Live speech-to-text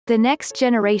The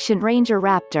next-generation Ranger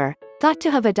Raptor, thought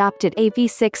to have adopted a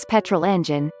V6 petrol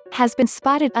engine, has been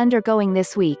spotted undergoing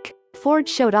this week. Ford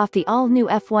showed off the all-new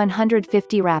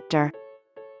F-150 Raptor.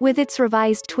 With its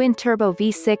revised twin-turbo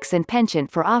V6 and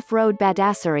penchant for off-road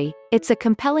badassery, it's a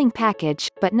compelling package,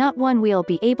 but not one we'll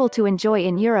be able to enjoy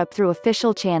in Europe through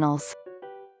official channels.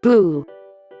 Boo!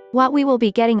 What we will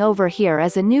be getting over here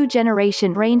is a new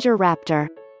generation Ranger Raptor.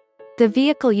 The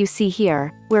vehicle you see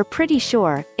here, we're pretty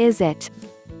sure, is it.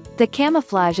 The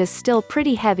camouflage is still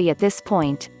pretty heavy at this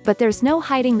point, but there's no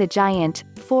hiding the giant,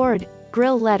 Ford,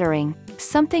 grille lettering,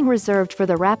 something reserved for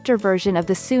the Raptor version of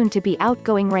the soon-to-be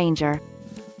outgoing Ranger.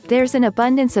 There's an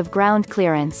abundance of ground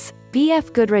clearance,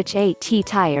 BF Goodrich A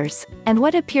tyres, and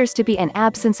what appears to be an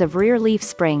absence of rear leaf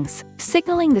springs,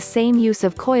 signaling the same use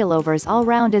of coilovers all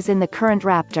round as in the current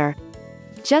Raptor.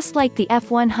 Just like the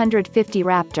F-150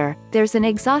 Raptor, there's an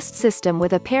exhaust system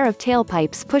with a pair of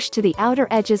tailpipes pushed to the outer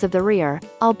edges of the rear,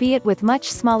 albeit with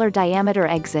much smaller diameter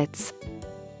exits.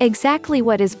 Exactly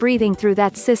what is breathing through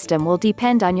that system will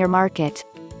depend on your market.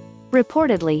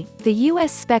 Reportedly, the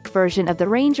US-spec version of the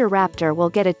Ranger Raptor will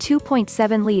get a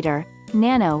 2.7-liter,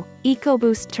 Nano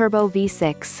Ecoboost turbo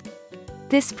V6.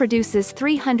 This produces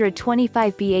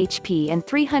 325 bhp and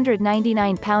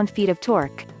 399 pound-feet of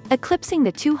torque, eclipsing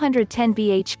the 210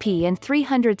 bhp and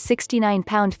 369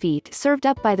 pound-feet served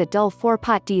up by the dull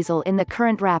 4-pot diesel in the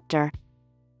current Raptor.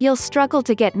 You'll struggle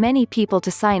to get many people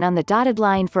to sign on the dotted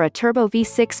line for a turbo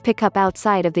V6 pickup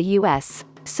outside of the US,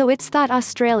 so it's thought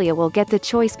Australia will get the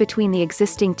choice between the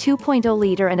existing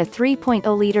 2.0-liter and a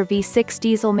 3.0-liter V6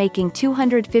 diesel making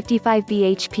 255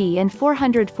 bhp and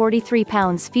 443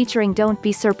 pounds featuring. Don't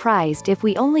be surprised if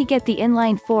we only get the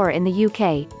inline-four in the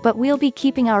UK, but we'll be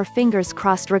keeping our fingers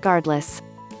crossed regardless.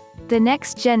 The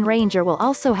next-gen Ranger will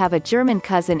also have a German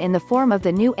cousin in the form of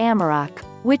the new Amarok,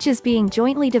 which is being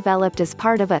jointly developed as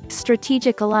part of a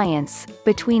strategic alliance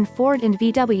between Ford and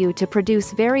VW to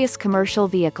produce various commercial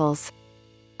vehicles.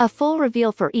 A full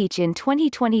reveal for each in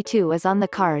 2022 is on the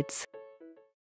cards.